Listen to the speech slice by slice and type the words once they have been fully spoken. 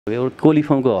एउटा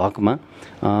कोलिफर्मको हकमा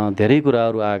धेरै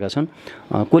कुराहरू आएका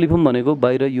छन्। कोलिफर्म भनेको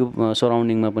बाहिर यो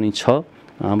सराउन्डिङमा पनि छ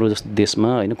हाम्रो जस्तो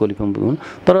देशमा होइन कोलिफर्म,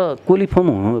 तर कोलिफर्म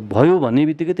भयो भन्ने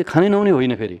बित्तिकै त्यो खानै नहुने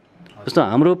होइन। फेरि जस्तो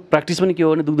हाम्रो प्र्याक्टिस पनि के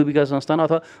हो भने दुग्ध विकास संस्थान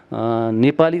अथवा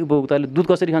नेपाली उपभोक्ताले दुध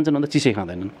कसरी खान्छन् भन्दा चिसै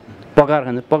खाँदैनन्, पकाएर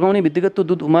खान्छन्। पकाउने बित्तिकै त्यो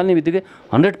दुध उमाल्ने बित्तिकै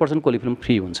 100% कोलिफर्म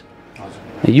फ्री हुन्छ।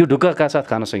 यो ढुक्काका साथ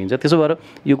खान सकिन्छ। त्यसो भएर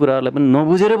यो कुराहरूलाई पनि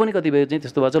नबुझेर पनि कतिपय चाहिँ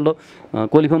त्यस्तो भएको छ। ल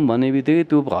कोलिफर्म भन्ने बित्तिकै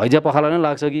त्यो हैजा पखाला नै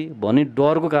लाग्छ कि भन्ने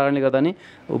डरको कारणले गर्दा नि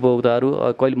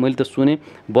उपभोक्ताहरू कहिले मैले त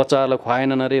सुने बच्चाहरूलाई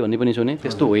खुवाएनन् अरे भन्ने पनि सुने।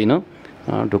 त्यस्तो होइन,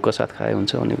 ढुक्का साथ खाए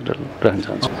हुन्छ भन्ने कुरा राख्न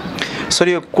चाहन्छु। सर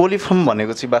यो कोलिफर्म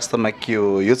भनेको चाहिँ वास्तवमा के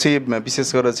हो? यो चाहिँ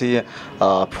विशेष गरेर चाहिँ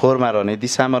फोहोरमा रहने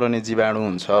दिशामा रहने जीवाणु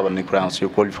हुन्छ भन्ने कुरा आउँछ यो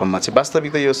कोलिफर्ममा चाहिँ।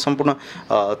 वास्तविक त यो सम्पूर्ण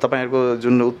तपाईँहरूको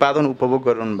जुन उत्पादन उपभोग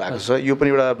गरिरहनु भएको छ यो पनि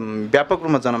एउटा व्यापक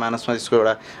रूपमा जनमानसमा यसको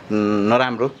एउटा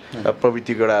नराम्रो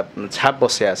प्रवृत्तिको एउटा छाप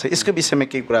बसेको छ। यसको विषयमा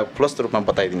केही कुरा खुलस्त रूपमा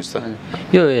बताइदिनुहोस् त।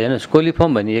 यो हेर्नुहोस्,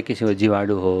 कोलिफर्म भन्ने एक किसिमको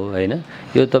जीवाणु हो होइन।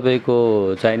 यो तपाईँको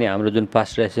चाहिने हाम्रो जुन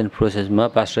पास्चराइजेसन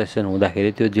प्रोसेसमा पास्चराइजेसन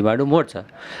हुँदाखेरि त्यो जीवाणु मर्छ।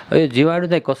 यो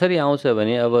जीवाणु चाहिँ कसरी आउँछ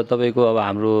भने अब तपाईँको अब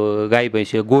हाम्रो गाई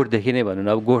भैँसी गोठदेखि नै भनौँ न,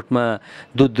 अब गोठमा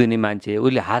दुध दुने मान्छे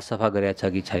उसले हात सफा गरेको छ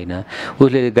कि छैन,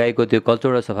 उसले गाईको त्यो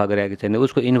कल्चौडा सफा गरेको छैन,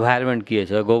 उसको इन्भाइरोमेन्ट के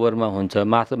छ, गोबरमा हुन्छ,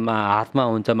 हातमा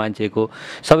हुन्छ, मान्छेको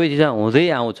सबै चिज हुँदै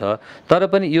आउँछ। तर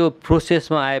पनि यो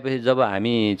प्रोसेसमा आएपछि जब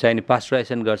हामी चाहिने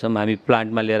पास्चराइजेसन गर्छौँ, हामी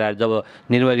प्लान्टमा लिएर आएर जब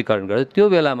निर्मलीकरण गर्छौँ त्यो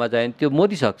बेलामा चाहिँ त्यो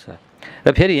मरिसक्छ।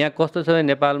 र फेरि यहाँ कस्तो छ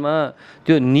भने नेपालमा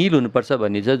त्यो निल हुनुपर्छ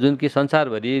भन्ने छ, जुन कि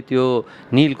संसारभरि त्यो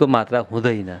निलको मात्रा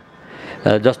हुँदैन।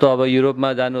 जस्तो अब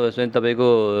युरोपमा जानुहोस् भने तपाईँको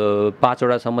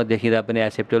 5वटासम्म देखिँदा पनि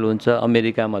एक्सेप्टेबल हुन्छ,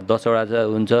 अमेरिकामा 10वटा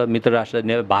हुन्छ, मित्र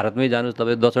राष्ट्र भारतमै जानुहोस्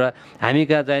तपाईँ 10वटा। हामी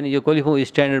कहाँ चाहिँ यो कोलिफर्म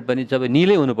स्ट्यान्डर्ड पनि तपाईँ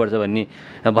निलै हुनुपर्छ भन्ने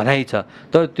भनाइ छ।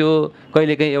 तर त्यो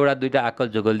कहिलेकाहीँ एउटा दुईवटा आक्कल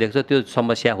झोकल देख्छ, त्यो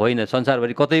समस्या होइन,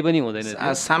 संसारभरि कतै पनि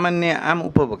हुँदैन। सामान्य आम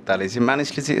उपभोक्ताले चाहिँ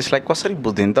मानिसले चाहिँ यसलाई कसरी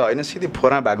बुझ्दैन त? होइन सिधै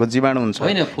फोहोरमा भएको जीवाणु हुन्छ,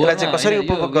 यसलाई चाहिँ कसरी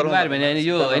उपभोग गर्नु भने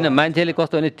यो होइन। मान्छेले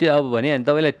कस्तो भने अब भने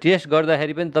तपाईँलाई टेस्ट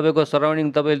गर्दाखेरि पनि तपाईँको सराउन्डिङ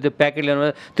तपाईँले त्यो प्याकेट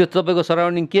त्यो तपाईँको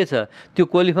सराउन्डिङ के छ त्यो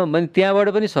कोलिफर्म भने त्यहाँबाट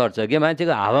पनि सर्छ कि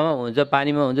मान्छेको हावामा हुन्छ,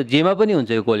 पानीमा हुन्छ, जेमा पनि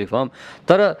हुन्छ यो कोलिफर्म।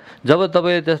 तर जब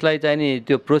तपाईँले त्यसलाई चाहिँ नि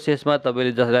त्यो प्रोसेसमा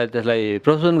तपाईँले जसलाई त्यसलाई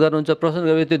प्रोसेसन गर्नुहुन्छ, प्रोसेसन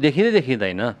गरेपछि त्यो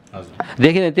देखिँदैन।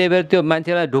 त्यही भएर त्यो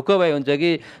मान्छेलाई ढुक्क भए हुन्छ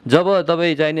कि जब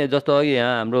तपाईँ चाहिँ नि जस्तो अघि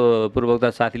यहाँ हाम्रो पूर्वोक्ता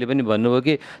साथीले पनि भन्नुभयो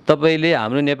कि तपाईँले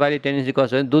हाम्रो नेपाली टेन्डेन्सी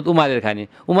कस्तो भने दुध उमालेर खाने,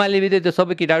 उमाल्ने बित्तिकै त्यो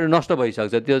सबै किटाणु नष्ट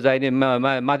भइसक्छ। त्यो चाहिँ नि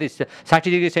माथि 60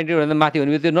 डिग्री सेन्टिग्रेडभन्दा माथि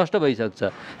हुने बित्तिकै त्यो नष्ट भइसक्छ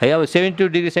है। अब 72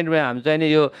 डिग्री सेन्टिग्रेड हाम्रो चाहिँ नि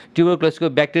यो ट्युबरक्लोसिसको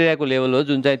ब्याक्टेरियाको लेभल हो,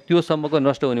 जुन चाहिँ त्योसम्मको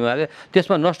नष्ट हुने भएर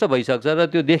त्यसमा नष्ट भइसक्छ र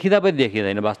त्यो देखिँदा पनि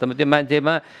देखिँदैन। वास्तवमा त्यो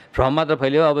मान्छेमा भ्रम मात्र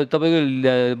फैलियो। अब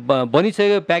तपाईँको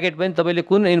बनिसकेको प्याकेट पनि तपाईँले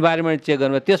कुन इन्भाइरोमेन्ट चेक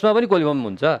गर्नु त्यसमा पनि कोलिफर्म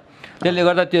हुन्छ। त्यसले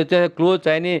गर्दा त्यो क्लोज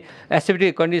चाहिँ नि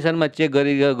एसिडिक कन्डिसनमा चेक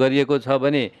गरिएको छ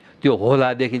भने त्यो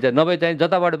होला देखिन्छ, नभए चाहिँ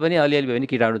जताबाट पनि अलिअलि भए पनि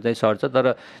किटाणु चाहिँ सर्छ।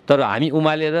 तर हामी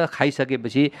उमालेर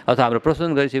खाइसकेपछि अथवा हाम्रो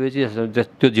प्रोसेसन गरिसकेपछि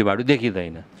त्यो जीवाणु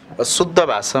देखिँदैन। शुद्ध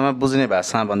भाषामा बुझ्ने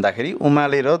भाषामा भन्दाखेरि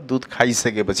उमालेर दुध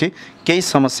खाइसकेपछि केही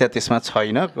समस्या त्यसमा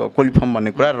छैन, कोलिफर्म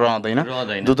भन्ने कुरा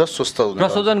रहँदैन, दुध स्वस्थ हुन्छ।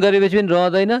 प्रशोधन गरेपछि पनि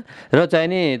रहँदैन र चाहिँ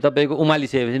नि तपाईँको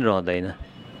उमालिसकेपछि पनि रहँदैन।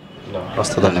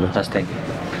 हस्, धन्यवाद। Thank you.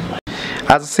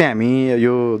 आज चाहिँ हामी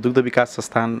यो दुग्ध विकास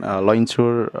संस्थान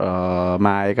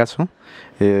लैनचौरमा आएका छौँ।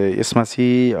 यसमा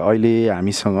चाहिँ अहिले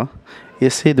हामीसँग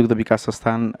यसै दुग्ध विकास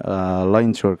संस्थान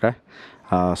लैनचौरका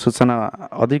सूचना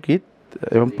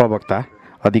अधिकृत एवं प्रवक्ता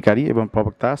अधिकारी एवं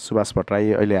प्रवक्ता सुभाष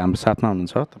भट्टराई अहिले हाम्रो साथमा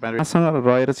हुनुहुन्छ। तपाईँहरूसँग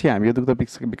रहेर चाहिँ हामी यो दुग्ध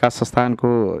विकास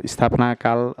संस्थानको स्थापना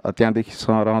काल त्यहाँदेखि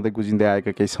रहँदै गुजिँदै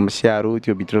आएका केही समस्याहरू,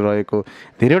 त्यो भित्र रहेको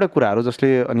धेरैवटा कुराहरू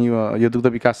जसले अनि यो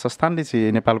दुग्ध विकास संस्थानले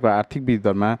चाहिँ नेपालको आर्थिक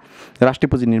वृद्धिदरमा राष्ट्रिय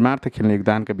पुँजी निर्माण खेल्ने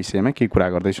योगदानका विषयमा केही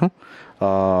कुरा गर्दैछौँ।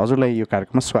 हजुरलाई यो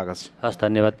कार्यक्रममा स्वागत छ। हस्,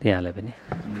 धन्यवाद यहाँलाई पनि।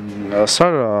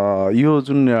 सर, यो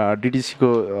जुन डिडिसीको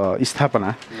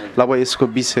स्थापना लगभग यसको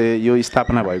विषय, यो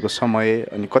स्थापना भएको समय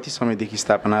अनि कति समयदेखि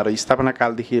स्थापना र स्थापना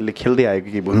कालदेखि यसले खेल्दै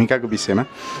आएको कि भूमिकाको विषयमा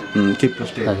के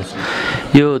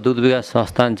प्रश्न? यो दुग्ध विकास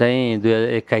संस्थान चाहिँ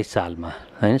 2021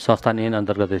 सालमा होइन संस्थान ऐन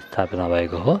अन्तर्गत स्थापना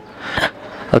भएको हो।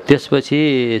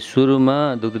 त्यसपछि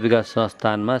सुरुमा दुग्ध विकास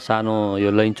संस्थानमा सानो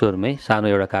यो लैनचौरमै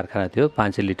सानो एउटा कारखाना थियो,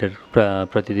 500 लिटर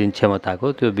प्रतिदिन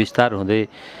क्षमताको। त्यो विस्तार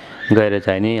हुँदै गएर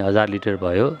चाहिँ नि 1000 लिटर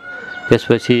भयो।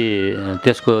 त्यसपछि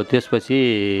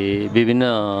विभिन्न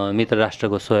मित्र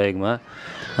राष्ट्रको सहयोगमा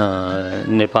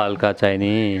नेपालका चाहिँ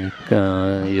नि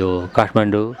यो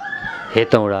काठमाडौँ,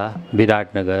 हेटौँडा,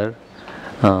 विराटनगर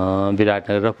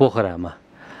र पोखरामा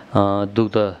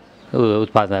दुग्ध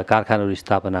उत्पादन कारखानाहरू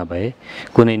स्थापना भए,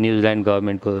 कुनै न्युजिल्यान्ड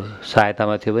गभर्मेन्टको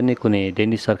सहायतामा थियो भने, कुनै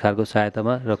डेनिस सरकारको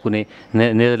सहायतामा र कुनै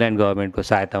नेदरल्यान्ड गभर्मेन्टको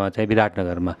सहायतामा चाहिँ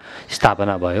विराटनगरमा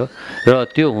स्थापना भयो। र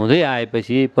त्यो हुँदै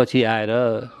आएपछि पछि आएर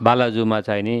बालाजुमा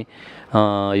चाहिँ नि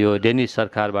यो डेनिस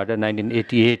सरकारबाट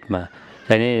 1988मा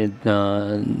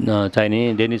चाहिँ नि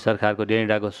डेनिस सरकारको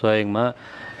डेनिडाको सहयोगमा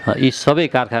यी सबै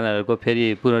कारखानाहरूको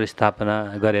फेरि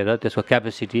पुनर्स्थापना गरेर त्यसको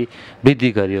क्यापेसिटी वृद्धि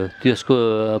गरियो।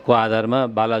 त्यसको आधारमा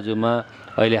बालाजुमा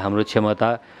अहिले हाम्रो क्षमता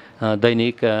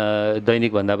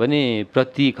दैनिक भन्दा पनि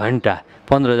प्रति घन्टा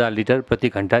 15,000 लिटर प्रति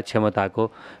घन्टा क्षमताको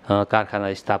कारखाना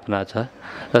स्थापना छ।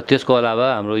 र त्यसको अलावा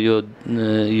हाम्रो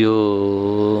यो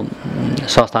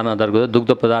संस्थान अन्तर्गत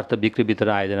दुग्ध पदार्थ बिक्री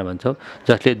वितरण आयोजना भन्छौँ,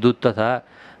 जसले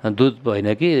दुध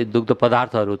होइन कि दुग्ध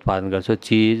पदार्थहरू उत्पादन गर्छ,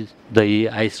 चिज, दही,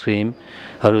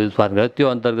 आइसक्रिमहरू उत्पादन गर्छ। त्यो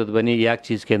अन्तर्गत पनि याक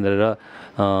चिज केन्द्र र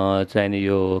चाहिँ नि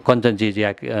यो कञ्चन चिज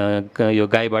यो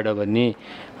गाईबाट पनि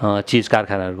चिज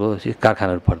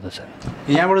कारखानाहरू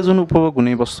पर्दछन्। यहाँबाट जुन उपभोग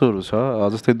हुने वस्तुहरू छ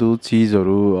जस्तै दुध,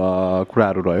 चिजहरू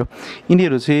कुराहरू रह्यो,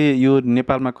 यिनीहरू चाहिँ यो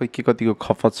नेपालमा के कतिको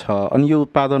खपत छ, अनि यो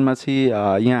उत्पादनमा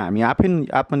चाहिँ यहाँ हामी आफै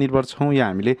आत्मनिर्भर छौँ या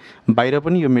हामीले बाहिर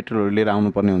पनि यो मेटेरियलहरू लिएर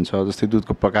आउनुपर्ने हुन्छ, जस्तै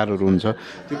दुधको प्रकारहरू हुन्छ,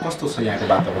 त्यो कस्तो छ यहाँको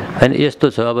वातावरण? होइन, यस्तो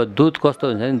छ। अब दुध कस्तो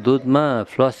हुन्छ भने दुधमा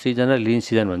फ्लस सिजन र लिन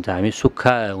सिजन भन्छ। हामी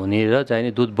सुक्खा हुने र चाहिँ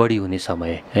नि दुध बढी हुने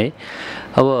समय है।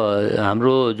 अब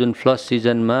हाम्रो जुन फ्लस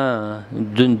सिजनमा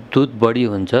जुन दुध बढी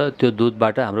हुन्छ त्यो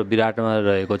दुधबाट हाम्रो विराटमा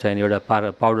रहेको चाहिँ एउटा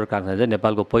पाउडर कारखाना चाहिँ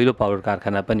नेपालको पहिलो पाउडर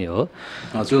कारखाना पनि हो।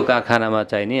 त्यो कारखानामा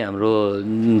चाहिँ नि हाम्रो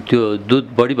त्यो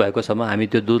दुध बढी भएकोसम्म हामी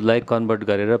त्यो दुधलाई कन्भर्ट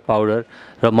गरेर पाउडर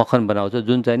र मक्खन बनाउँछ,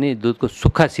 जुन चाहिँ नि दुधको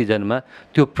सुक्खा सिजनमा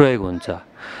त्यो प्रयोग हुन्छ।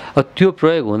 त्यो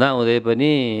प्रयोग हुँदाहुँदै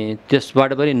पनि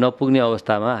त्यसबाट पनि नपुग्ने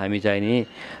अवस्थामा हामी चाहिँ नि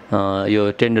यो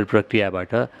टेन्डर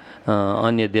प्रक्रियाबाट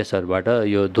अन्य देशहरूबाट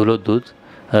यो धुलो दुध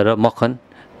र मक्खन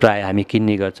प्राय हामी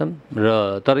किन्ने गर्छौँ।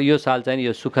 र तर यो साल चाहिँ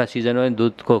यो सुक्खा सिजनमा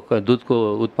दुधको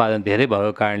उत्पादन धेरै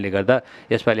भएको कारणले गर्दा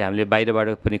यसपालि हामीले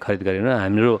बाहिरबाट पनि खरिद गरेनौँ।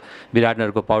 हाम्रो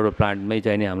विराटनगरको पाउडर प्लान्टमै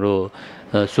चाहिँ नि हाम्रो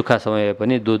सुक्खा समय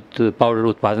पनि दुध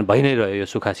पाउडर उत्पादन भइ नै रह्यो यो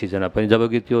सुक्खा सिजनमा पनि,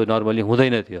 जबकि त्यो नर्मली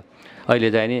हुँदैन थियो। अहिले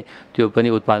चाहिँ नि त्यो पनि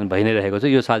उत्पादन भइ नै रहेको छ।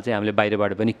 यो साल चाहिँ हामीले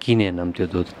बाहिरबाट पनि किनेनौँ त्यो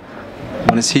दुध।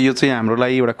 भनेपछि यो चाहिँ हाम्रो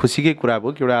लागि एउटा खुसीकै कुरा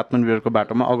भयो कि एउटा आत्मनिर्भरको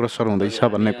बाटोमा अग्रसर हुँदैछ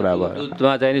भन्ने कुरा भयो।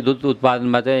 दुधमा चाहिँ नि दुध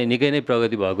उत्पादनमा चाहिँ निकै नै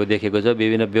प्रगति भएको देखेको छ।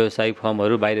 विभिन्न व्यावसायिक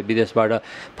फर्महरू बाहिर विदेशबाट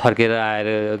फर्केर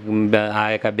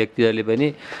आएका व्यक्तिहरूले पनि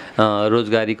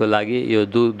रोजगारीको लागि यो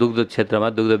दुग्ध क्षेत्रमा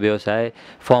दुग्ध व्यवसाय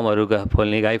फर्महरू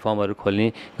खोल्ने, गाई फर्महरू खोल्ने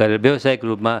गरेर व्यावसायिक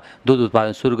रूपमा दुध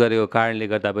उत्पादन सुरु गरेको कारणले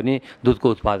गर्दा पनि दुधको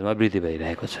उत्पादनमा वृद्धि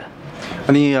भइरहेको छ।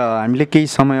 अनि हामीले केही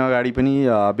समय अगाडि पनि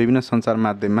विभिन्न सञ्चार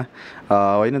माध्यममा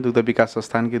होइन दुग्ध विकास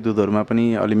संस्थानकै दुधहरूमा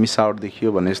पनि अलि मिसावट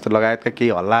देखियो भन्ने जस्तो लगायतका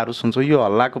केही हल्लाहरू सुन्छौँ। यो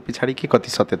हल्लाको पछाडि के कति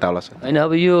सत्यता होला सर? होइन,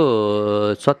 अब यो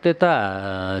सत्यता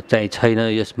चाहिँ छैन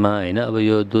यसमा होइन। अब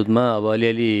यो दुधमा अब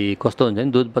अलिअलि कस्तो हुन्छ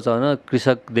नि, दुध बचाउन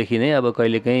कृषकदेखि नै अब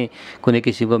कहिलेकाहीँ कुनै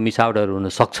किसिमको मिसावटहरू हुन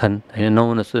सक्छन् होइन,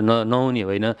 नहुने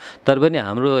होइन। तर पनि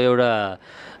हाम्रो एउटा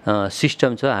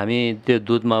सिस्टम छ, हामी त्यो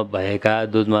दुधमा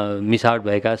मिसावट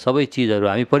भएका सबै चिजहरू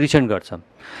हामी परीक्षण गर्छौँ।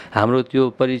 हाम्रो त्यो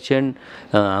परीक्षण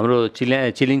हाम्रो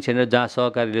चिलिङ सेन्टर जहाँ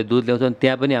सहकारीले दुध ल्याउँछन्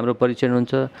त्यहाँ पनि हाम्रो परीक्षण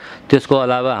हुन्छ। त्यसको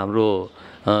अलावा हाम्रो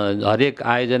हरेक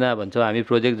आयोजना भन्छौँ हामी,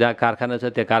 प्रोजेक्ट जहाँ कारखाना छ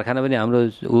त्यहाँ कारखाना पनि हाम्रो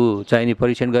चाहिने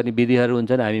परीक्षण गर्ने विधिहरू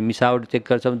हुन्छन्। हामी मिसावट चेक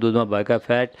गर्छौँ, दुधमा भएका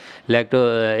फ्याट, ल्याक्टो,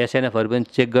 एसएनएफहरू पनि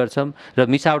चेक गर्छौँ र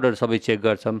मिसावटहरू सबै चेक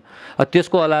गर्छौँ।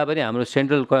 त्यसको अलावा पनि हाम्रो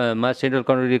सेन्ट्रल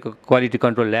क्वालिटी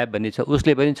कन्ट्रोल ल्याब भन्ने छ,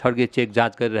 उसले पनि छड्के चेक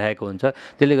जाँच गरिरहेको हुन्छ।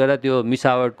 त्यसले गर्दा त्यो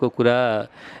मिसावटको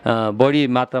कुरा बढी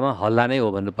मात्रामा हल्ला नै हो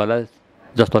भन्नु पर्ला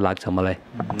जस्तो लाग्छ मलाई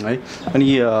है। अनि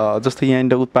जस्तै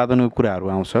यहाँनिर उत्पादनको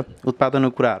कुराहरू आउँछ,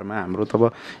 उत्पादनको कुराहरूमा हाम्रो त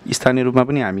अब स्थानीय रूपमा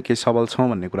पनि हामी केही सबल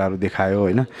छौँ भन्ने कुराहरू देखायो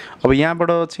होइन। अब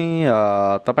यहाँबाट चाहिँ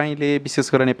तपाईँले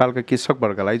विशेष गरेर नेपालका कृषक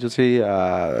वर्गलाई जो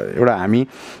चाहिँ एउटा हामी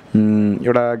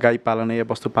एउटा गाई पालनै या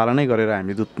वस्तु पालनै गरेर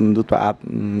हामी दुध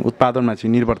उत्पादनमा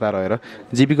चाहिँ निर्भरता रहेर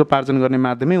जीविकोपार्जन गर्ने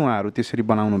माध्यमै उहाँहरू त्यसरी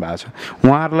बनाउनु भएको छ।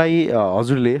 उहाँहरूलाई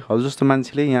हजुर जस्तो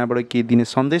मान्छेले यहाँबाट केही दिने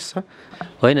सन्देश छ?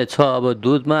 होइन छ। अब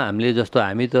दुधमा हामीले जस्तो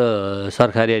हामी त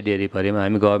सरकारी डेरी पऱ्यौँ,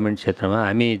 हामी गभर्मेन्ट क्षेत्रमा,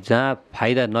 हामी जहाँ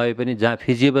फाइदा नभए पनि जहाँ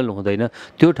फिजिबल हुँदैन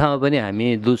त्यो ठाउँमा पनि हामी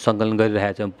दुध सङ्कलन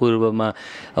गरिरहेका छौँ। पूर्वमा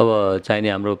अब चाहिने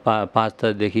हाम्रो 5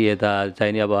 थरदेखि यता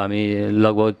चाहिने अब हामी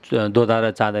लगभग दोदा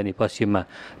र चाँदनी पश्चिममा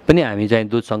पनि हामी चाहिँ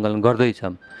दुध सङ्कलन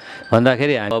गर्दैछौँ।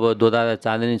 भन्दाखेरि हामी अब दोदा र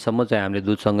चाँदनीसम्म चाहिँ हामीले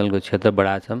दुध सङ्कलनको क्षेत्र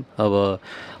बढाएको छौँ। अब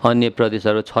अन्य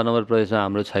प्रदेशहरू 6 नम्बर प्रदेशमा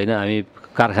हाम्रो छैन, हामी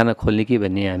कारखाना खोल्ने कि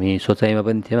भन्ने हामी सोचाइमा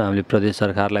पनि थियौँ। हामीले प्रदेश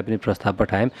सरकारलाई पनि प्रस्ताव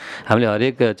पठायौँ। हामीले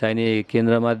हरेक चाहिने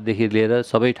केन्द्रमादेखि लिएर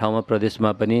सबै ठाउँमा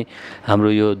प्रदेशमा पनि हाम्रो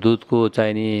यो दुधको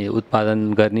चाहिने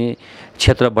उत्पादन गर्ने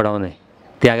क्षेत्र बढाउने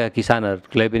त्यहाँका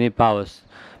किसानहरूलाई पनि पाओस्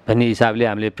भन्ने हिसाबले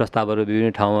हामीले प्रस्तावहरू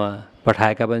विभिन्न ठाउँमा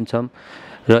पठाएका पनि छौँ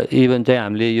र इभन चाहिँ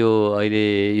हामीले यो अहिले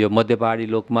यो मध्य पहाडी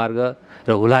लोकमार्ग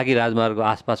र हुलाकी राजमार्गको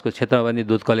आसपासको क्षेत्रमा पनि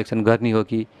दुध कलेक्सन गर्ने हो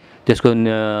कि त्यसको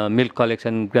मिल्क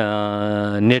कलेक्सन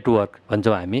नेटवर्क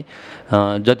भन्छौँ हामी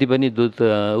जति पनि दुध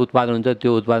उत्पादन हुन्छ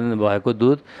त्यो उत्पादन भएको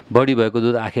दुध बढी भएको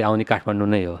दुध आखिर आउने काठमाडौँ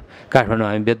नै हो काठमाडौँ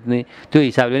हामी बेच्ने त्यो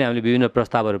हिसाबले नै हामीले विभिन्न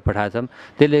प्रस्तावहरू पठाएछौँ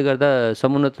त्यसले गर्दा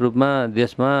समुन्नत रूपमा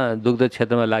देशमा दुग्ध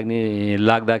क्षेत्रमा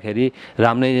लाग्दाखेरि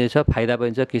राम्रै छ फाइदा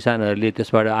पनि छ किसानहरूले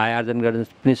त्यसबाट आय आर्जन गर्न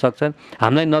पनि सक्छन्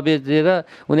हामीलाई नबेचेर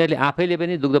उनीहरूले आफैले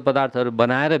पनि दुग्ध पदार्थहरू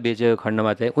बनाएर बेचेको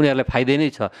खण्डमा चाहिँ उनीहरूलाई फाइदै नै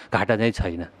छ घाटा चाहिँ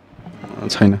छैन।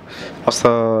 हस्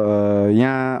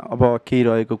यहाँ अब केही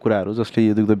रहेको कुराहरू जसले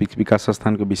यो दुग्ध विकास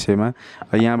संस्थानको विषयमा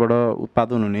यहाँबाट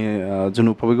उत्पादन हुने जुन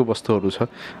उपभोग्य वस्तुहरू छ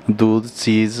दुध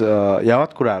चिज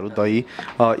यावत कुराहरू दही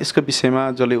यसको विषयमा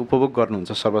जसले उपभोग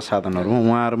गर्नुहुन्छ सर्वसाधारणहरू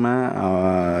उहाँहरूमा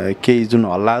केही जुन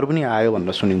हल्लाहरू पनि आयो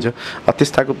भनेर सुनिन्छ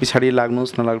त्यस्ताको पछाडि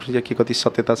लाग्नुहोस् नलाग्नुहोस् या के कति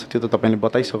सत्यता छ त्यो त तपाईँले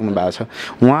बताइसक्नु भएको छ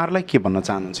उहाँहरूलाई के भन्न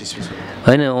चाहनुहुन्छ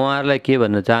होइन उहाँहरूलाई के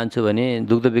भन्न चाहन्छु भने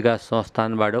दुग्ध विकास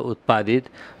संस्थानबाट उत्पादित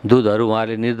दुधहरू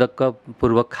उहाँहरूले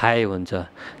निर्धक्कपूर्वक खाए हुन्छ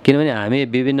किनभने हामी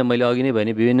विभिन्न मैले अघि नै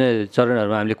भने विभिन्न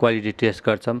चरणहरूमा हामीले क्वालिटी टेस्ट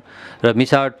गर्छौँ र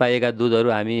मिसावट पाएका दुधहरू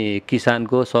हामी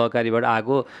किसानको सहकारीबाट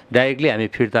आएको डाइरेक्टली हामी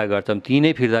फिर्ता गर्छौँ ती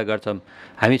नै फिर्ता गर्छौँ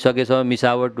हामी सकेसम्म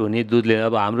मिसावट हुने दुधले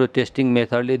अब हाम्रो टेस्टिङ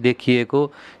मेथडले देखिएको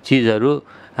चिजहरू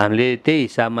हामीले त्यही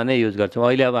हिसाबमा नै युज गर्छौँ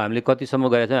अहिले अब हामीले कतिसम्म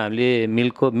गरेका छौँ हामीले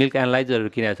मिल्क एनालाइजरहरू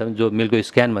किनेका छौँ जो मिल्कको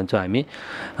स्क्यान भन्छौँ हामी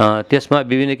त्यसमा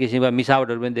विभिन्न किसिमका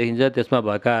मिसावटहरू पनि देखिन्छ त्यसमा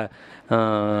भएका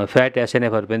फ्याट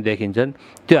एसएनएफहरू पनि देखिन्छन्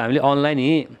त्यो हामीले अनलाइन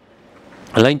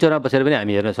लैनचौरमा बसेर पनि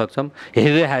हामी हेर्न सक्छौँ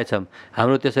हेरिरहेका छौँ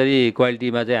हाम्रो त्यसरी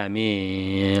क्वालिटीमा चाहिँ हामी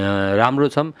राम्रो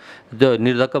छौँ जो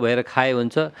निर्धक्क भएर खाए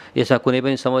हुन्छ यसमा कुनै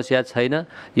पनि समस्या छैन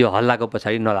यो हल्लाको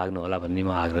पछाडि नलाग्नु होला भन्ने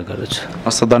म आग्रह गर्दछु।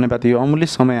 हस् धन्यवाद यो अमूल्य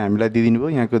समय हामीलाई दिइदिनु भयो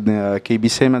यहाँको केही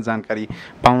विषयमा जानकारी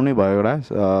पाउनै भयो एउटा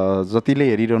जतिले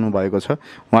हेरिरहनु भएको छ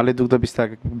उहाँले दुग्ध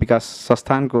विकास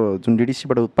संस्थानको जुन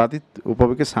डिडिसीबाट उत्पादित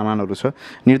उपभोग्य सामानहरू छ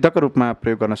निर्धक्क रूपमा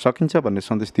प्रयोग गर्न सकिन्छ भन्ने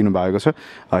सन्देश दिनुभएको छ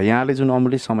यहाँले जुन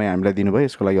अमूल्य समय हामीलाई दिनुभयो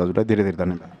यसको लागि हजुरलाई धेरै धेरै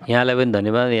धन्यवाद। यहाँलाई पनि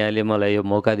धन्यवाद यहाँले मलाई यो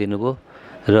मौका दिनुभयो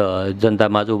र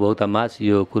जनतामाझ उपभोक्तामाझ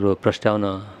यो कुरो प्रस्ट्याउन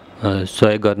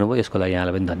सहयोग गर्नुभयो यसको लागि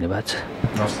यहाँलाई पनि धन्यवाद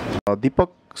छ। दीपक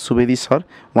सुवेदी सर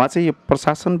उहाँ चाहिँ यो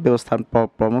प्रशासन व्यवस्थापन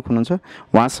प्रमुख हुनुहुन्छ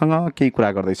उहाँसँग केही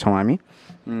कुरा गर्दैछौँ हामी।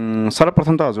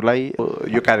 सर्वप्रथम त हजुरलाई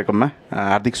यो कार्यक्रममा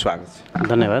हार्दिक स्वागत छ।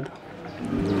 धन्यवाद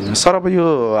सर अब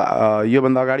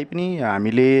योभन्दा अगाडि पनि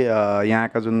हामीले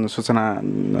यहाँका जुन सूचना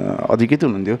अधिकृत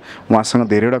हुनुहुन्थ्यो उहाँसँग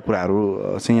धेरैवटा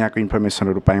कुराहरू चाहिँ यहाँको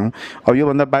इन्फर्मेसनहरू पायौँ अब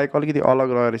योभन्दा बाहेक अलिकति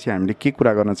अलग रहेर चाहिँ हामीले के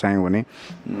कुरा गर्न चाह्यौँ भने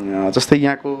जस्तै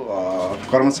यहाँको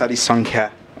कर्मचारी सङ्ख्या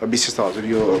विशेष त हजुर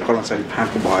यो कर्मचारी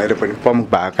फाँटको भएर पनि प्रमुख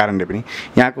भएको कारणले पनि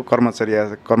यहाँको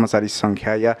कर्मचारी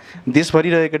सङ्ख्या या देशभरि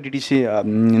रहेका डिडिसी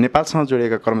नेपालसँग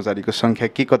जोडिएका कर्मचारीको सङ्ख्या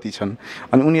के कति छन्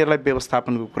अनि उनीहरूलाई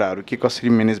व्यवस्थापनको कुराहरू के कसरी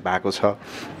म्यानेज भएको छ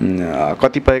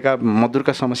कतिपयका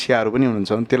मजदुरका समस्याहरू पनि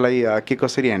हुनुहुन्छ त्यसलाई के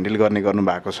कसरी ह्यान्डल गर्नु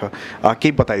भएको छ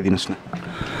केही बताइदिनुहोस् न।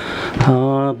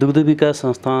 दुग्ध विकास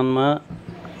संस्थानमा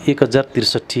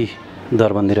 1063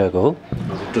 दरबन्दी रहेको हो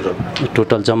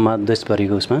टोटल जम्मा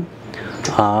देशभरिको उसमा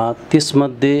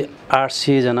त्यसमध्ये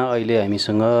 800 जना अहिले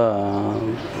हामीसँग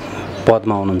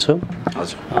पदमा हुनुहुन्छ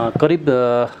करिब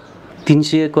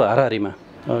 300 को हाराहारीमा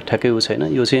ठ्याक्कै उ छैन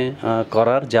यो चाहिँ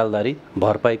करार जालदारी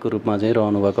भरपाईको रूपमा चाहिँ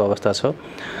रहनुभएको अवस्था छ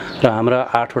र हाम्रा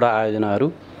 8 वटा आयोजनाहरू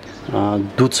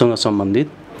दुधसँग सम्बन्धित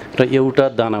र एउटा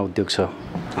दाना उद्योग छ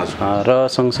र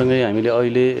सँगसँगै हामीले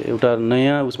अहिले एउटा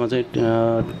नयाँ उसमा चाहिँ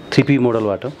 3P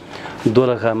मोडलबाट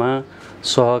दोलखामा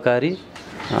सहकारी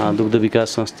दुग्ध विकास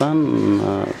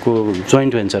संस्थानको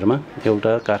जोइन्ट भेन्चरमा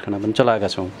एउटा कारखाना पनि चलाएका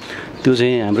छौँ त्यो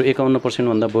चाहिँ हाम्रो 51%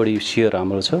 भन्दा बढी सेयर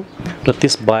हाम्रो छ र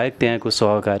त्यसबाहेक त्यहाँको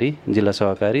सहकारी जिल्ला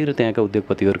सहकारी र त्यहाँका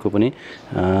उद्योगपतिहरूको पनि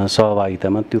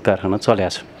सहभागितामा त्यो कारखाना चलेको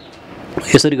छ।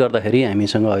 यसरी गर्दाखेरि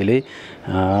हामीसँग अहिले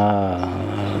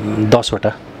 10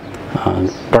 वटा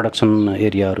प्रोडक्सन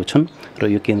एरियाहरू छन्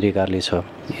र यो केन्द्रीय कार्यालय छ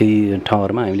यही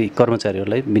ठाउँहरूमा हामीले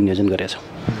कर्मचारीहरूलाई विनियोजन गरेका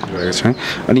छौँ।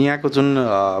 अनि यहाँको जुन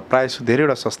प्रायः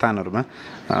धेरैवटा संस्थानहरूमा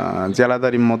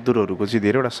ज्यालादारी मजदुरहरूको चाहिँ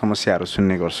धेरैवटा समस्याहरू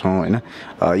सुन्ने गर्छौँ होइन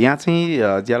यहाँ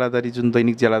चाहिँ ज्यालादारी जुन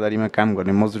दैनिक ज्यालादारीमा काम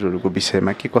गर्ने मजदुरहरूको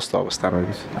विषयमा के कस्तो अवस्था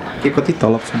रहेको छ के कति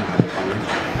तलब छ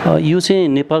यो चाहिँ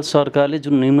नेपाल सरकारले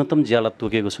जुन न्यूनतम ज्याला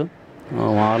तोकेको छ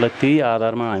उहाँलाई त्यही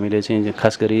आधारमा हामीले चाहिँ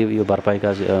खास गरी यो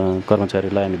भरपाईका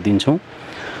कर्मचारीलाई हामी दिन्छौँ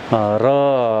र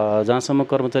जहाँसम्म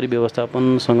कर्मचारी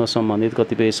व्यवस्थापनसँग सम्बन्धित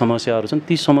कतिपय समस्याहरू छन्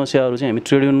ती समस्याहरू चाहिँ हामी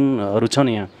ट्रेड युनियनहरू छन्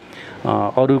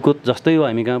यहाँ अरूको जस्तै हो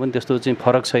हामी कहाँ पनि त्यस्तो चाहिँ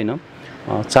फरक छैन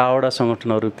चारवटा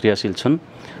सङ्गठनहरू क्रियाशील छन्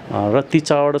र ती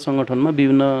चारवटा सङ्गठनमा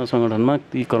विभिन्न सङ्गठनमा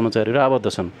ती कर्मचारीहरू आबद्ध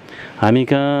छन्। हामी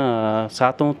कहाँ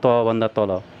 7औं तहभन्दा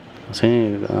तल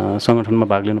चाहिँ सङ्गठनमा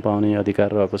भाग लिन पाउने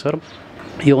अधिकार रहेको छ र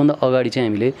योभन्दा अगाडि चाहिँ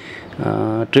हामीले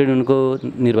ट्रेड युनियनको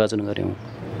निर्वाचन गऱ्यौँ,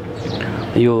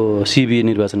 यो सिबिए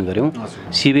निर्वाचन गऱ्यौँ।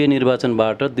 सिबिए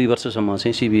निर्वाचनबाट 2 वर्षसम्म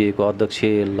चाहिँ सिबिएको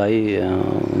अध्यक्षलाई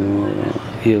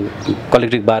यो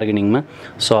कलेक्टिभ बार्गेनिङमा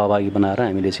सहभागी बनाएर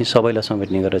हामीले चाहिँ सबैलाई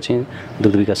समेट्ने गरेर चाहिँ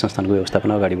दुग्ध विकास संस्थानको व्यवस्थापन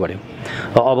अगाडि बढ्यौँ।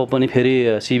 अब पनि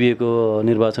फेरि सिबिएको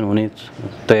निर्वाचन हुने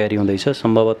तयारी हुँदैछ।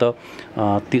 सम्भवतः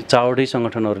ती चारवटै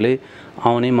सङ्गठनहरूले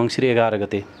आउने मङ्सिर 11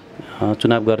 गते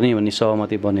चुनाव गर्ने भन्ने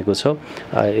सहमति बनेको छ।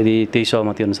 यदि त्यही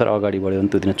सहमति अनुसार अगाडि बढ्यो भने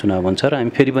त्यो दिन चुनाव हुन्छ र हामी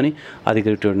फेरि पनि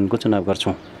आधिकारिक ट्रेड युनियनको चुनाव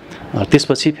गर्छौँ।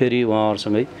 त्यसपछि फेरि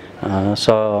उहाँहरूसँगै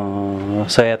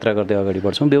सहयात्रा गर्दै अगाडि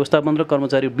बढ्छौँ। व्यवस्थापन र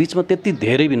कर्मचारी बिचमा त्यति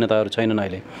धेरै भिन्नताहरू छैनन्।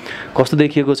 अहिले कस्तो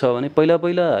देखिएको छ भने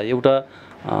पहिला एउटा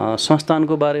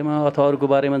संस्थानको बारेमा अथवा अरूको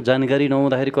बारेमा जानकारी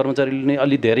नहुँदाखेरि कर्मचारीले नै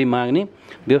अलि धेरै माग्ने,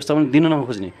 व्यवस्थापन दिन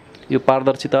नखोज्ने, यो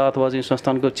पारदर्शिता अथवा चाहिँ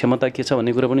संस्थानको क्षमता के छ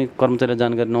भन्ने कुरा पनि कर्मचारीलाई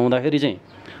जानकारी नहुँदाखेरि चाहिँ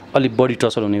अलिक बढी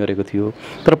टसल हुने गरेको थियो।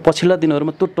 तर पछिल्ला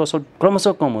दिनहरूमा त्यो टसल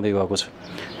क्रमशः कम हुँदै गएको छ।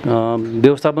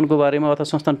 व्यवस्थापनको बारेमा अथवा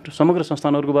समग्र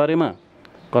संस्थानहरूको बारेमा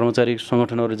कर्मचारी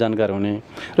सङ्गठनहरू जानकार हुने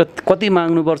र कति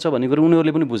माग्नुपर्छ भन्ने कुरो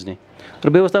उनीहरूले पनि बुझ्ने र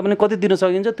व्यवस्थापन कति दिन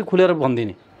सकिन्छ त्यो खुलेर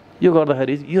भनिदिने, यो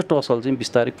गर्दाखेरि यो टसल चाहिँ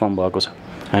बिस्तारै कम भएको छ।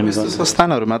 हामी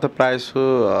संस्थानहरूमा त प्रायःजसो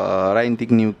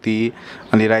राजनीतिक नियुक्ति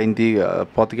अनि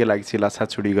राजनीतिक पदकै लागि चाहिँ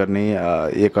लाछाछुडी गर्ने,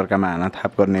 एकअर्कामा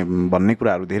हानाथाप गर्ने भन्ने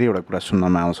कुराहरू धेरैवटा कुरा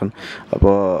सुन्नमा आउँछन्। अब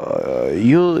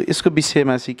यसको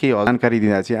विषयमा चाहिँ केही जानकारी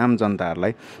दिँदा चाहिँ आम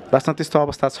जनताहरूलाई वास्तवमा त्यस्तो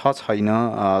अवस्था छैन,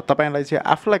 तपाईँलाई चाहिँ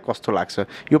आफूलाई कस्तो लाग्छ?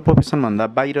 यो प्रोफेसनभन्दा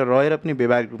बाहिर रहेर पनि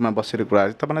व्यावहारिक रूपमा बसेर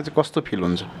कुरा तपाईँलाई चाहिँ कस्तो फिल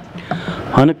हुन्छ?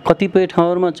 होइन, कतिपय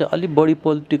ठाउँहरूमा चाहिँ अलिक बढी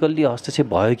पोलिटिकल्ली हस्तक्षेप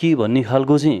भयो कि भन्ने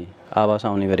खालको चाहिँ आवाज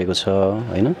आउने गरेको छ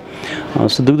होइन।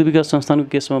 दुग्ध विकास संस्थानको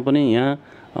केसमा पनि यहाँ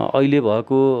अहिले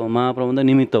भएको महाप्रबन्धक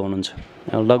निमित्त हुनुहुन्छ।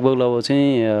 लगभग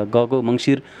चाहिँ गएको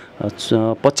मङ्सिर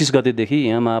 25 गतेदेखि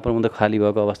यहाँ महाप्रबन्धक खाली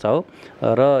भएको अवस्था हो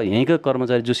र यहीँका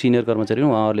कर्मचारी जो सिनियर कर्मचारी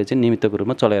उहाँहरूले चाहिँ निमित्तको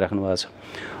रूपमा चलाइराख्नु भएको छ।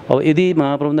 अब यदि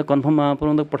महाप्रबन्धक कन्फर्म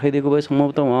महाप्रबन्धक पठाइदिएको भए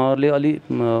सम्भवतः उहाँहरूले अलि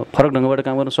फरक ढङ्गबाट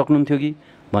काम गर्न सक्नुहुन्थ्यो कि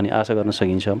भन्ने आशा गर्न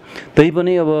सकिन्छ। त्यही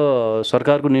पनि अब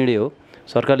सरकारको निर्णय हो,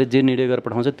 सरकारले जे निर्णय गरेर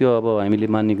पठाउँछ त्यो अब हामीले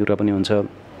मान्ने कुरा पनि हुन्छ।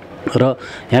 र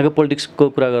यहाँको पोलिटिक्सको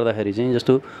कुरा गर्दाखेरि चाहिँ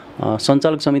जस्तो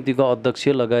सञ्चालक समितिको अध्यक्ष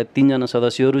लगायत 3 जना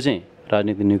सदस्यहरू चाहिँ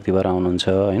राजनीतिक नियुक्ति भएर आउनुहुन्छ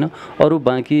होइन। अरू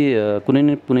बाँकी कुनै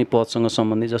न कुनै पदसँग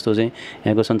सम्बन्धित, जस्तो चाहिँ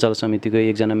यहाँको सञ्चालक समितिको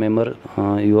 1 जना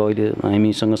मेम्बर यो अहिले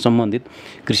हामीसँग सम्बन्धित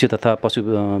कृषि तथा पशु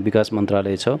विकास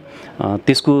मन्त्रालय छ,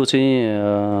 त्यसको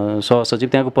चाहिँ सहसचिव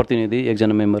त्यहाँको प्रतिनिधि 1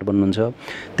 जना मेम्बर बन्नुहुन्छ।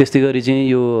 त्यस्तै गरी चाहिँ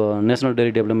यो नेसनल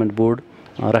डेयरी डेभलपमेन्ट बोर्ड,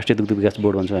 राष्ट्रिय दुग्ध विकास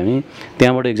बोर्ड भन्छौँ हामी,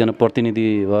 त्यहाँबाट 1 जना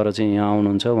प्रतिनिधि भएर चाहिँ यहाँ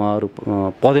आउनुहुन्छ। उहाँहरू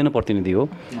पदेन प्रतिनिधि हो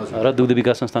र दुग्ध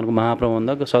विकास संस्थानको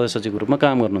महाप्रबन्धक सदस्य सचिवको रूपमा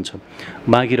काम गर्नुहुन्छ।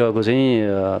 बाँकी रहेको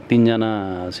चाहिँ 3 जना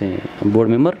चाहिँ बोर्ड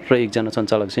मेम्बर र 1 जना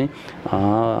सञ्चालक चाहिँ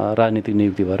राजनीतिक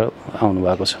नियुक्ति भएर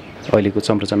आउनुभएको छ। अहिलेको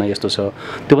संरचना यस्तो छ।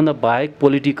 त्योभन्दा बाहेक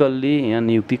पोलिटिकल्ली यहाँ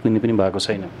नियुक्ति कुनै पनि भएको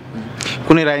छैन।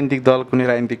 कुनै राजनीतिक दल, कुनै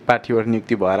राजनीतिक पार्टीबाट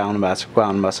नियुक्ति भएर आउनु भएको छ, को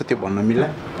आउनु भएको छ त्यो भन्न मिल्ला?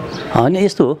 होइन,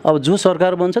 यस्तो हो, अब जो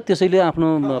सरकार बन्छ त्यसैले आफ्नो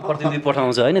प्रतिनिधि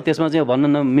पठाउँछ होइन। त्यसमा चाहिँ भन्न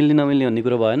नमिल्ने भन्ने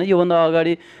कुरो भएन। योभन्दा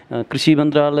अगाडि कृषि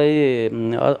मन्त्रालय,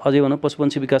 अझै भनौँ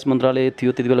पशुपन्छी विकास मन्त्रालय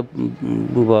थियो, त्यति बेला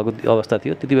भएको अवस्था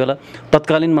थियो। त्यति बेला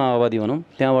तत्कालीन माओवादी भनौँ,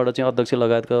 त्यहाँबाट चाहिँ अध्यक्ष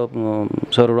लगायतका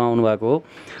सरहरू आउनुभएको हो।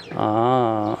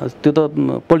 त्यो त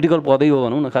पोलिटिकल पदै हो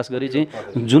भनौँ न। खास गरी चाहिँ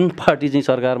जुन पार्टी चाहिँ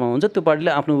सरकारमा हुन्छ त्यो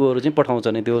पार्टीले आफ्नो गोहरू चाहिँ पठाउँछ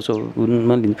नै, त्यो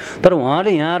तर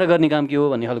उहाँले यहाँ आएर गर्ने काम के हो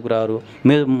भन्ने खालको कुराहरू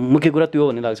मेरो मुख्य कुरा त्यो हो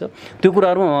भन्ने लाग्छ। त्यो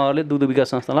कुराहरूमा उहाँहरूले दुग्ध विकास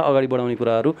संस्थालाई अगाडि बढाउने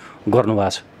कुराहरू गर्नुभएको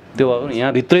छ। त्यो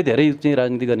यहाँभित्रै धेरै चाहिँ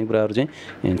राजनीति गर्ने कुराहरू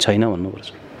चाहिँ छैन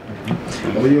भन्नुपर्छ।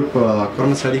 अब यो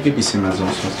कर्मचारीकै विषयमा जाउँ,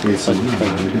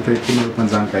 हामीले त पूर्ण रूपमा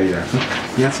जानकारी राख्छौँ।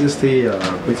 यहाँ चाहिँ जस्तै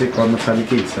कोही चाहिँ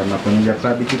कर्मचारीकै हिसाबमा पनि या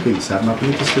प्राविधिकको हिसाबमा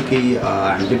पनि त्यस्तो केही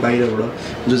हामीले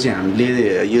बाहिरबाट जो चाहिँ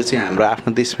हामीले यो चाहिँ हाम्रो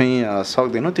आफ्नो देशमै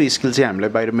सक्दैनौँ, त्यो स्किल चाहिँ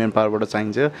हामीलाई बाहिर मेन पावरबाट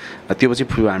चाहिन्छ, त्यो पछि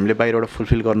हामीले बाहिरबाट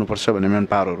फुलफिल गर्नुपर्छ भन्ने मेन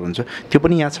पावरहरू हुन्छ, त्यो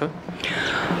पनि यहाँ छ?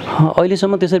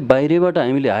 अहिलेसम्म त्यसरी बाहिरबाट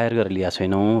हामीले हायर गरेर ल्याएको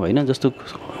छैनौँ होइन। जस्तो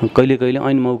कहिले कहिले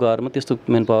ऐन मौकाहरूमा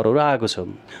त्यस्तो मेन पावरहरू आएको छ।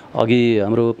 अघि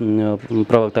हाम्रो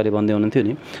प्रवक्ताले भन्दै हुनुहुन्थ्यो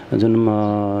नि, जुन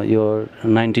यो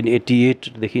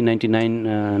 1988देखि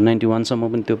 1991सम्म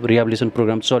पनि त्यो रिहेबिलिटेसन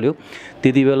प्रोग्राम चल्यो।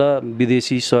 त्यति बेला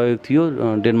विदेशी सहयोग थियो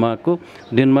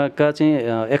डेनमार्कका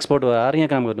चाहिँ एक्सपर्ट आएर यहाँ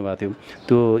काम गर्नुभएको थियो।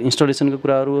 त्यो इन्स्टलेसनको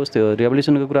कुराहरू होस्, त्यो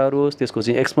रिहेबिलिटेसनको कुराहरू होस्, त्यसको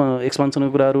चाहिँ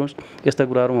एक्सपान्सनको कुराहरू होस्, यस्ता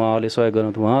कुराहरू उहाँहरूले सहयोग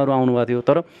गर्नुहुन्थ्यो। उहाँहरू आउनुभएको थियो।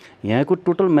 तर यहाँको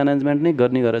टोटल म्यानेजमेन्ट नै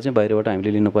गर्ने गरेर चाहिँ बाहिरबाट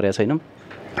हामीले लिनु परेको छैन।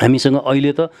 हामीसँग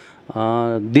अहिले त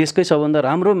देशकै सबभन्दा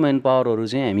राम्रो म्यान पावरहरू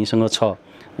चाहिँ हामीसँग छ।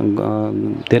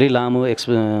 धेरै लामो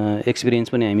एक्सपिरियन्स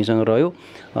पनि हामीसँग रह्यो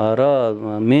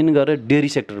र मेन गरेर डेरी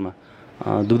सेक्टरमा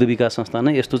दुग्ध विकास संस्थान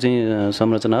नै यस्तो चाहिँ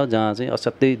संरचना हो जहाँ चाहिँ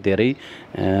असाध्यै धेरै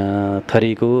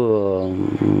थरीको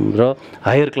र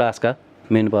हायर क्लासका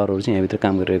मेन पावरहरू चाहिँ यहाँभित्र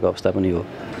काम गरिरहेको अवस्था पनि हो।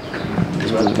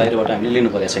 बाहिरबाट हामीले लिनु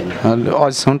परेको छैन,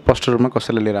 अझसम्म स्पष्ट रूपमा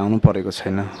कसैले लिएर आउनु परेको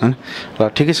छैन हैन। र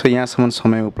ठिकै छ, यहाँसम्म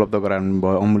समय उपलब्ध गराउनु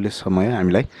भयो, अमूल्य समय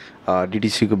हामीलाई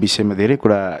डिडिसीको विषयमा धेरै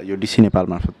कुरा यो डिसी नेपाल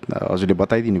मार्फत हजुरले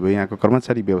बताइदिनु भयो। यहाँको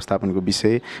कर्मचारी व्यवस्थापनको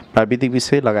विषय, प्राविधिक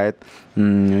विषय लगायत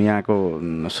यहाँको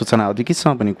सूचना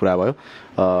अधिकृतसँग पनि कुरा भयो।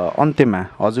 अन्त्यमा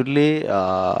हजुरले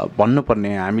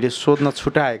भन्नुपर्ने, हामीले सोध्न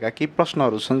छुटाएका केही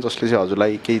प्रश्नहरू छन् जसले चाहिँ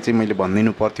हजुरलाई केही चाहिँ मैले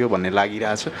भनिदिनु पर्थ्यो भन्ने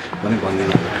लागिरहेछ भने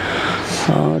भनिदिनु।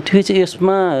 ठिकै छ,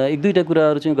 यसमा एक दुईवटा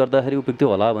कुराहरू चाहिँ गर्दाखेरि उपयुक्त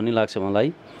होला भन्ने लाग्छ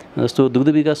मलाई। जस्तो दुग्ध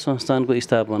विकास संस्थानको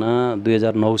स्थापना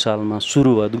 2009 सालमा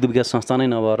सुरु भयो। दुग्ध विकास संस्थानै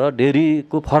नभएर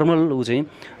डेरीको फर्मल चाहिँ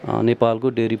नेपालको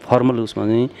डेरी फर्मल उसमा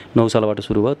चाहिँ 9 सालबाट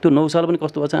सुरु भयो। त्यो 9 साल पनि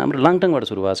कस्तो भएको छ, हाम्रो लाङटाङबाट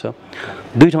सुरु भएको छ।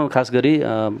 दुई ठाउँ खास गरी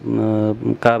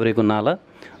काभ्रेको नाला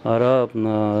र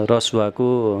रसुवाको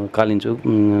कालिन्चोक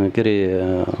के अरे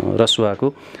रसुवाको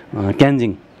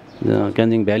क्यान्जिङ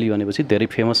भ्याली भनेपछि धेरै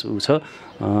फेमस ऊ छ,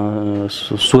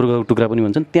 स्वर्गको टुक्रा पनि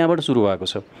भन्छन्, त्यहाँबाट सुरु भएको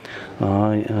छ।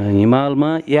 हिमालमा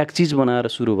एक चिज बनाएर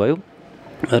सुरु भयो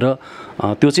र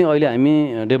त्यो चाहिँ अहिले हामी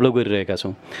डेभलप गरिरहेका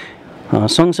छौँ।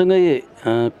 सँगसँगै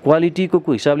क्वालिटीको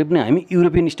हिसाबले पनि हामी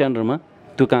युरोपियन स्ट्यान्डर्डमा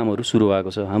त्यो कामहरू सुरु भएको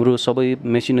छ। हाम्रो सबै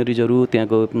मेसिनरिजहरू,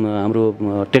 त्यहाँको हाम्रो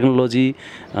टेक्नोलोजी,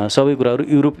 सबै कुराहरू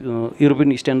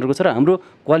युरोपियन स्ट्यान्डर्डको छ र हाम्रो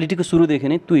क्वालिटीको सुरुदेखि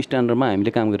नै त्यो स्ट्यान्डर्डमा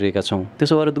हामीले काम गरिरहेका छौँ।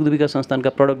 त्यसो भएर दुग्ध विकास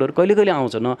संस्थानका प्रडक्टहरू कहिले कहिले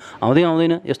आउँछ,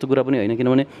 आउँदैन यस्तो कुरा पनि होइन,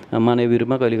 किनभने मानवीय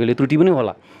रूपमा कहिले कहिले त्रुटि पनि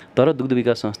होला। तर दुग्ध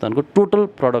विकास संस्थानको टोटल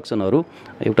प्रडक्सनहरू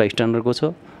एउटा स्ट्यान्डर्डको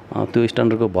छ। त्यो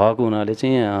स्ट्यान्डर्डको भएको हुनाले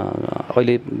चाहिँ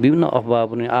अहिले विभिन्न अफवाह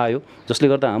पनि आयो, जसले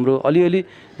गर्दा हाम्रो अलिअलि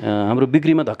हाम्रो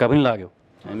बिक्रीमा धक्का पनि लाग्यो।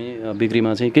 हामी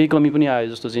बिक्रीमा चाहिँ केही कमी पनि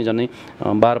आयो, जस्तो चाहिँ झन्डै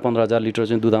 12-15 हजार लिटर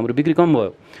चाहिँ दुध हाम्रो बिक्री कम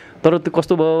भयो। तर त्यो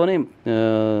कस्तो भयो भने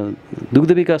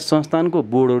दुग्ध विकास संस्थानको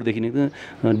बोर्डहरूदेखि नै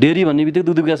डेरी भन्ने बित्तिकै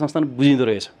दुग्ध विकास संस्थान बुझिँदो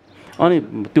रहेछ। अनि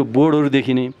त्यो बोर्डहरू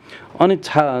देखिने, अनि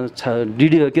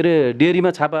के अरे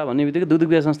डेरीमा छापा भन्ने बित्तिकै दुग्ध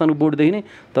विकास संस्थानको बोर्ड देखिने,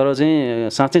 तर चाहिँ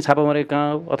साँच्चै छापा मारेको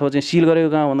कहाँ हो अथवा चाहिँ सिल गरेको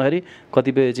कहाँ भन्दाखेरि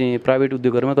कतिपय चाहिँ प्राइभेट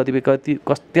उद्योगहरूमा,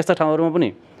 त्यस्ता ठाउँहरूमा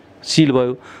पनि सिल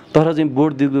भयो। तर चाहिँ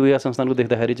बोर्ड दुग्ध विकास संस्थानको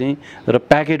देख्दाखेरि चाहिँ र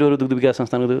प्याकेटहरू दुग्ध विकास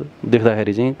संस्थानको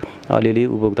देख्दाखेरि चाहिँ अलिअलि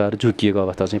उपभोक्ताहरू झुकिएको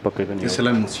अवस्था चाहिँ पक्कै पनि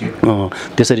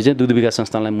त्यसरी चाहिँ दुग्ध विकास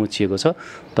संस्थानलाई मुछिएको छ।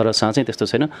 तर साँच्चै त्यस्तो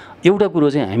छैन। एउटा कुरो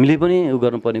चाहिँ हामीले पनि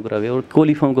गर्नुपर्ने कुरा हो,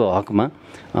 कोलिफर्मको हकमा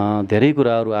धेरै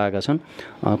कुराहरू आएका छन्।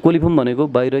 कोलिफर्म भनेको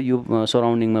बाहिर यो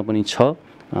सराउन्डिङमा पनि छ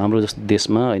हाम्रो जस्तो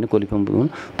देशमा होइन कोलिफर्म,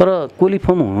 तर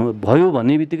कोलिफर्म भयो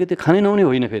भन्ने बित्तिकै त्यो खानै नहुने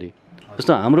होइन। फेरि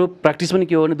जस्तो हाम्रो प्र्याक्टिस पनि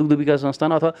के हो भने दुग्ध विकास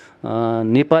संस्थान अथवा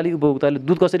नेपाली उपभोक्ताले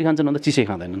दुध कसरी खान्छन् भन्दा चिसै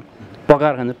खाँदैनन्,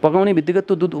 पकाएर खान्छन्। पकाउने बित्तिकै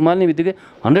त्यो दुध उमाल्ने बित्तिकै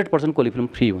 100% कोलिफर्म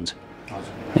फ्री हुन्छ।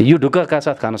 यो ढुक्काका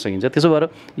साथ खान सकिन्छ। त्यसो भएर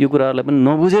यो कुराहरूलाई पनि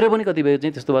नबुझेर पनि कतिपय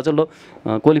चाहिँ त्यस्तो भएको छ,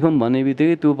 ल कोलिफर्म भन्ने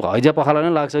बित्तिकै त्यो हैजा पखाला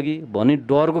नै लाग्छ कि भन्ने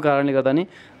डरको कारणले गर्दा नि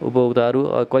उपभोक्ताहरू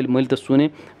कहिले मैले त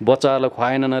सुने बच्चाहरूलाई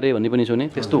खुवाएनन् अरे भन्ने पनि सुने।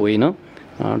 त्यस्तो होइन,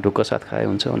 ढुक्का साथ खाए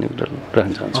हुन्छ भन्ने कुरा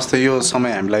रहन्छ। जस्तै यो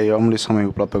समय हामीलाई अमूल्य समय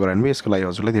उपलब्ध गराउनु भयो, यसको लागि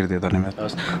हजुरलाई धेरै धेरै धन्यवाद।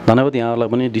 धन्यवाद यहाँहरूलाई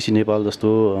पनि। डिसी नेपाल जस्तो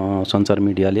सञ्चार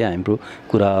मिडियाले हाम्रो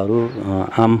कुराहरू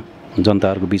आम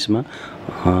जनताहरूको बिचमा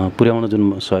पुर्याउन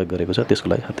जुन सहयोग गरेको छ त्यसको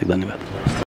लागि हार्दिक धन्यवाद।